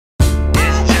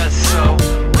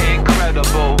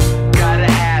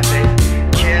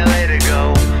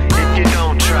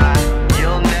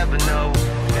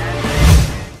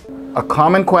A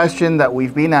common question that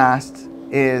we've been asked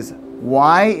is,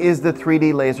 why is the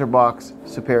 3D laser box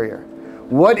superior?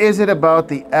 What is it about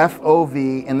the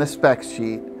FOV in the spec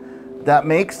sheet that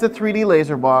makes the 3D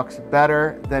laser box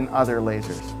better than other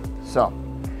lasers? So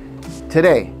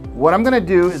today, what I'm going to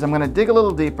do is I'm going to dig a little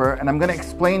deeper and I'm going to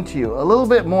explain to you a little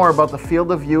bit more about the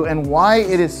field of view and why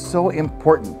it is so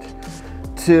important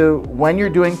to, when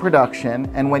you're doing production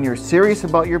and when you're serious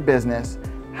about your business,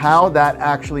 how that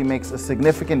actually makes a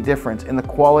significant difference in the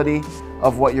quality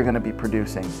of what you're going to be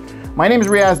producing. My name is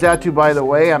Riyaz Datoo, by the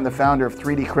way. I'm the founder of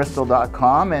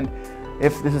 3dcrystal.com, and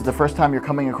if this is the first time you're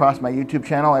coming across my YouTube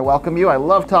channel, I welcome you. I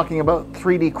love talking about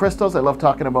 3D crystals. I love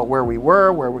talking about where we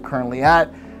were, where we're currently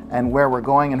at, and where we're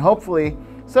going, and hopefully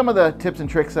some of the tips and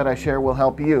tricks that I share will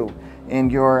help you in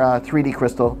your 3D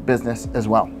crystal business as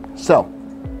well. So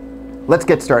let's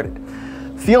get started.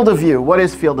 Field of view. What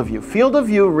is field of view? Field of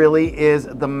view really is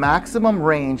the maximum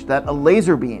range that a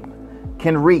laser beam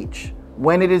can reach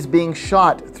when it is being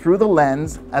shot through the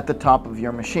lens at the top of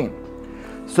your machine.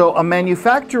 So a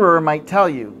manufacturer might tell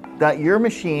you that your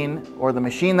machine, or the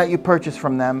machine that you purchase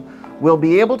from them, will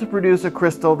be able to produce a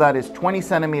crystal that is 20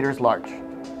 centimeters large.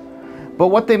 But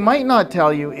what they might not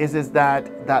tell you is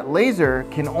that that laser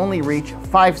can only reach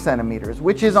 5 centimeters,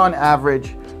 which is on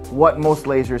average what most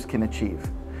lasers can achieve.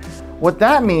 What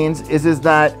that means is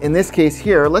that in this case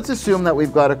here, let's assume that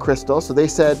we've got a crystal. So they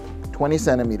said 20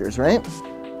 centimeters, right?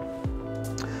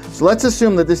 So let's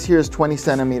assume that this here is 20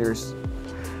 centimeters.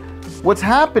 What's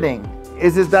happening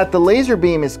is that the laser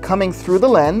beam is coming through the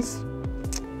lens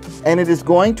and it is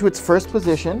going to its first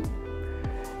position.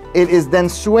 It is then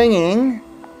swinging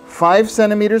 5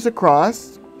 centimeters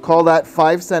across, call that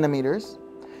 5 centimeters,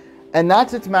 and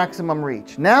that's its maximum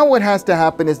reach. Now what has to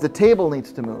happen is the table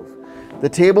needs to move. The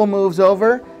table moves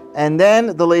over and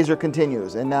then the laser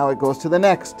continues, and now it goes to the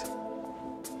next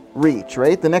reach,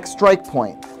 right? The next strike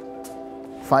point.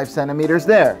 5 centimeters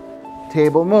there.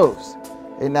 Table moves.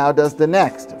 It now does the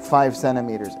next 5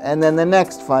 centimeters and then the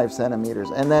next 5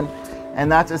 centimeters,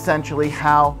 and that's essentially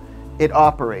how it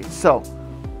operates. So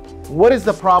what is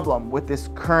the problem with this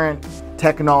current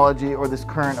technology or this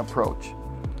current approach?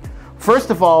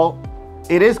 First of all,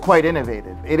 it is quite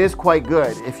innovative. It is quite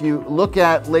good. If you look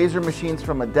at laser machines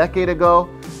from a decade ago,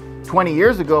 20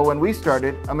 years ago when we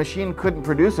started, a machine couldn't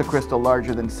produce a crystal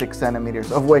larger than 6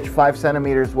 centimeters, of which 5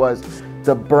 centimeters was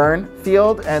the burn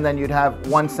field, and then you'd have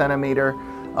 1 centimeter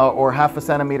or half a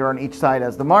centimeter on each side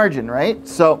as the margin, right?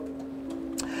 So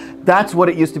that's what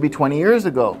it used to be 20 years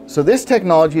ago. So this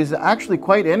technology is actually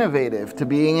quite innovative to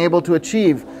being able to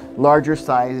achieve larger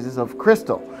sizes of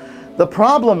crystal. The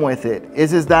problem with it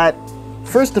is that,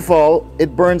 first of all,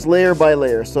 it burns layer by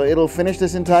layer. So it'll finish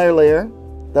this entire layer.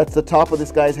 That's the top of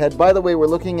this guy's head. By the way, we're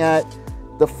looking at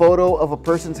the photo of a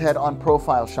person's head on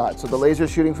profile shot. So the laser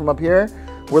shooting from up here,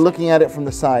 we're looking at it from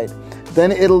the side.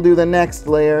 Then it'll do the next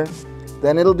layer.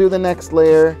 Then it'll do the next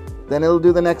layer. Then it'll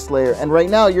do the next layer. And right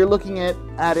now you're looking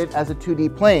at it as a 2D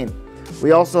plane.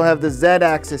 We also have the Z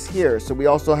axis here. So we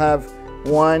also have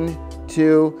 1,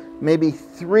 2, maybe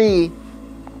 3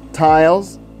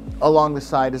 tiles along the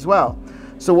side as well.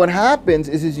 So what happens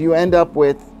is you end up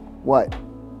with what?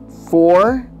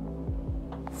 4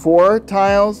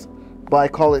 tiles by,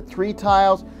 call it 3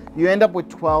 tiles. You end up with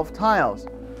 12 tiles.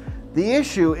 The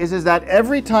issue is that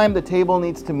every time the table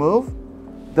needs to move,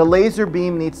 the laser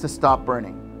beam needs to stop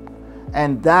burning.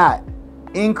 And that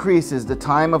increases the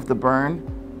time of the burn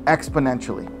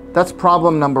exponentially. That's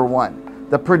problem number 1.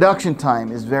 The production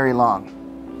time is very long.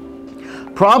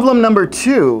 Problem number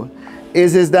 2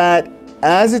 is that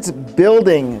as it's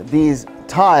building these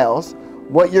tiles,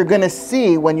 what you're going to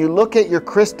see when you look at your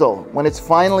crystal when it's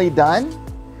finally done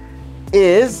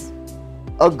is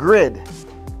a grid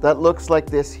that looks like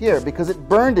this here, because it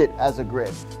burned it as a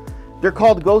grid. They're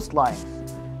called ghost lines.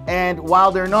 And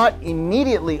while they're not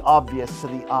immediately obvious to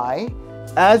the eye,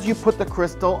 as you put the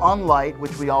crystal on light,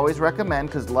 which we always recommend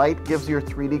because light gives your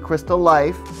 3D crystal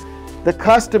life, the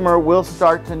customer will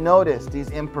start to notice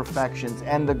these imperfections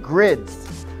and the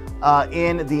grids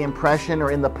in the impression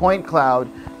or in the point cloud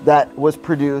that was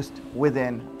produced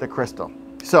within the crystal.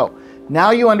 So now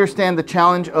you understand the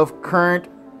challenge of current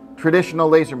traditional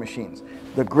laser machines,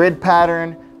 the grid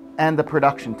pattern and the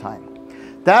production time.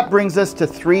 That brings us to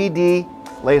 3D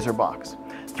laserbox.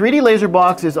 3D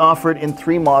laserbox is offered in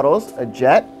 3 models: a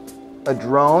jet, a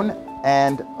drone,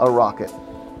 and a rocket.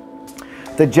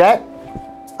 The jet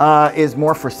is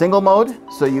more for single mode,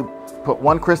 so you put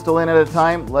 1 crystal in at a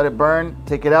time, let it burn,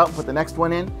 take it out, put the next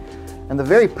one in. And the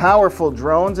very powerful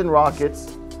drones and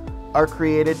rockets are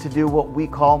created to do what we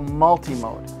call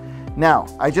multi-mode. Now,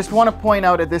 I just want to point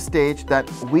out at this stage that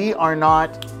we are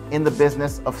not in the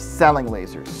business of selling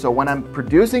lasers. So when I'm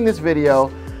producing this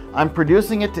video, I'm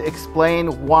producing it to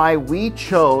explain why we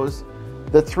chose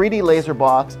the 3D Laser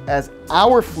Box as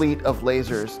our fleet of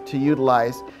lasers to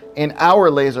utilize in our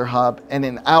laser hub and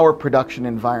in our production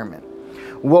environment.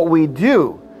 What we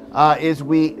do is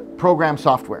we program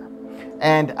software.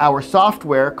 And our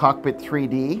software, Cockpit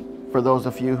 3D, for those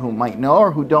of you who might know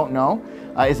or who don't know,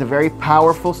 is a very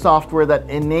powerful software that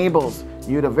enables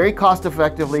you to very cost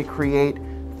effectively create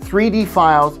 3D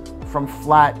files from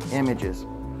flat images.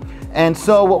 And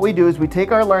so what we do is we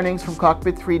take our learnings from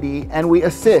Cockpit 3D and we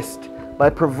assist by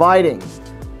providing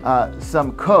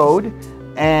some code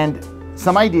and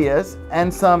some ideas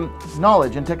and some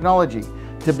knowledge and technology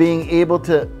to being able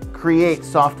to create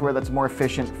software that's more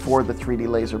efficient for the 3D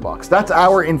laser box. That's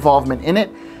our involvement in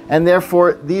it, and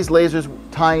therefore these lasers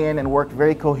tie in and work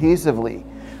very cohesively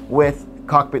with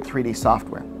Cockpit 3D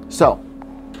software. So,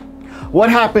 what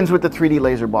happens with the 3D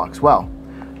laser box? Well,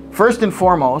 first and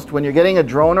foremost, when you're getting a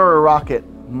drone or a rocket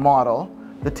model,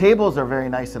 the tables are very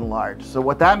nice and large. So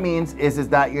what that means is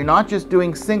that you're not just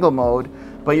doing single mode,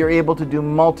 but you're able to do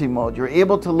multi-mode. You're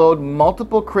able to load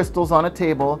multiple crystals on a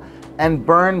table and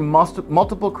burn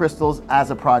multiple crystals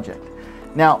as a project.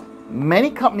 Now,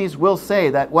 many companies will say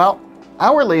that, well,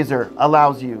 our laser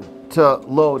allows you to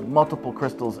load multiple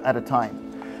crystals at a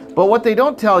time. But what they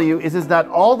don't tell you is that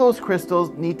all those crystals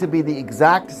need to be the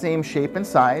exact same shape and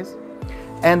size,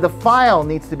 and the file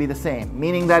needs to be the same,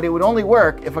 meaning that it would only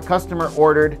work if a customer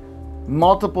ordered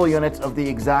multiple units of the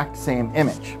exact same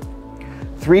image.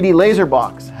 3D Laser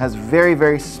Box has very,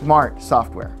 very smart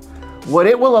software. What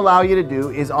it will allow you to do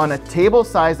is on a table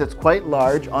size that's quite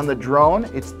large, on the drone,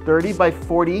 it's 30 by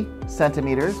 40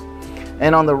 centimeters,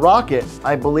 and on the rocket,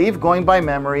 I believe, going by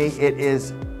memory, it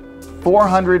is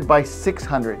 400 by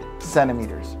 600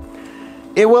 centimeters.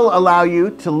 It will allow you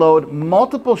to load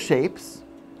multiple shapes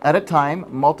at a time,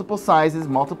 multiple sizes,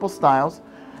 multiple styles,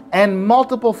 and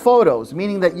multiple photos,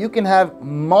 meaning that you can have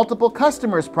multiple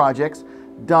customers' projects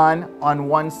done on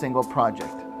one single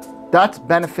project. That's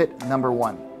benefit number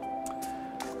one.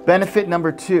 Benefit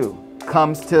number two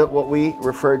comes to what we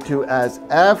refer to as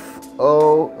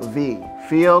FOV,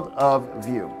 field of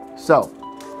view. So,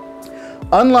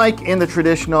 unlike in the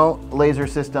traditional laser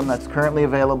system that's currently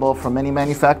available from many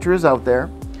manufacturers out there,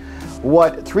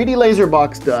 what 3D Laser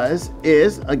Box does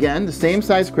is, again, the same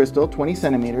size crystal, 20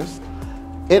 centimeters.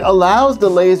 It allows the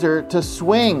laser to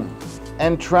swing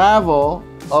and travel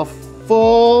a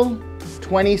full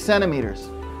 20 centimeters.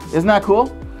 Isn't that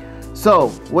cool? So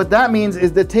what that means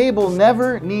is the table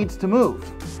never needs to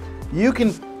move. You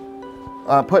can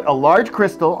put a large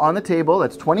crystal on the table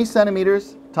that's 20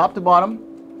 centimeters top to bottom,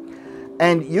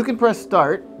 and you can press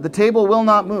start. The table will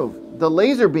not move. The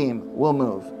laser beam will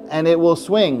move, and it will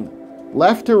swing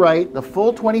left to right, the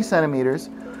full 20 centimeters,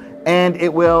 and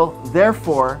it will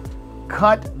therefore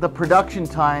cut the production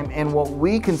time in what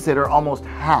we consider almost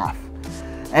half.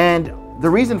 And the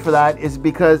reason for that is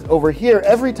because over here,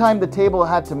 every time the table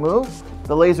had to move,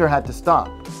 the laser had to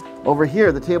stop. Over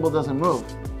here, the table doesn't move.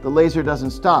 The laser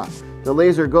doesn't stop. The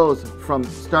laser goes from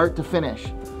start to finish,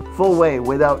 full way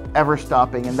without ever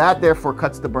stopping, and that therefore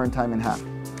cuts the burn time in half.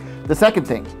 The second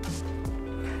thing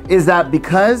is that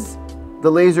because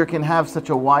the laser can have such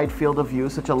a wide field of view,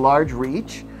 such a large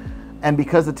reach, and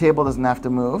because the table doesn't have to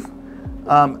move,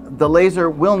 the laser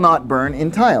will not burn in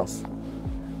tiles.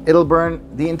 It'll burn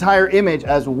the entire image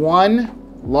as one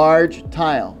large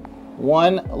tile.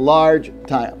 One large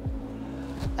tile.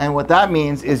 And what that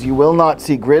means is you will not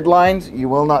see grid lines, you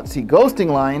will not see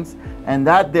ghosting lines, and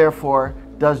that therefore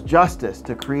does justice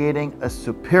to creating a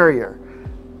superior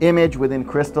image within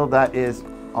Crystal that is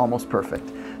almost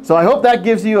perfect. So I hope that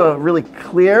gives you a really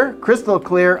clear, crystal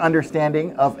clear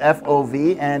understanding of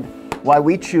FOV and why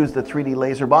we choose the 3D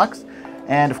Laser Box.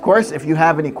 And of course, if you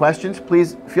have any questions,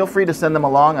 please feel free to send them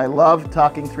along. I love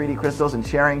talking 3D crystals and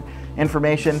sharing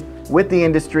information with the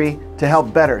industry to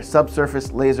help better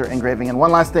subsurface laser engraving. And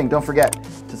one last thing, don't forget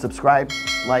to subscribe,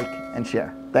 like, and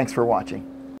share. Thanks for watching.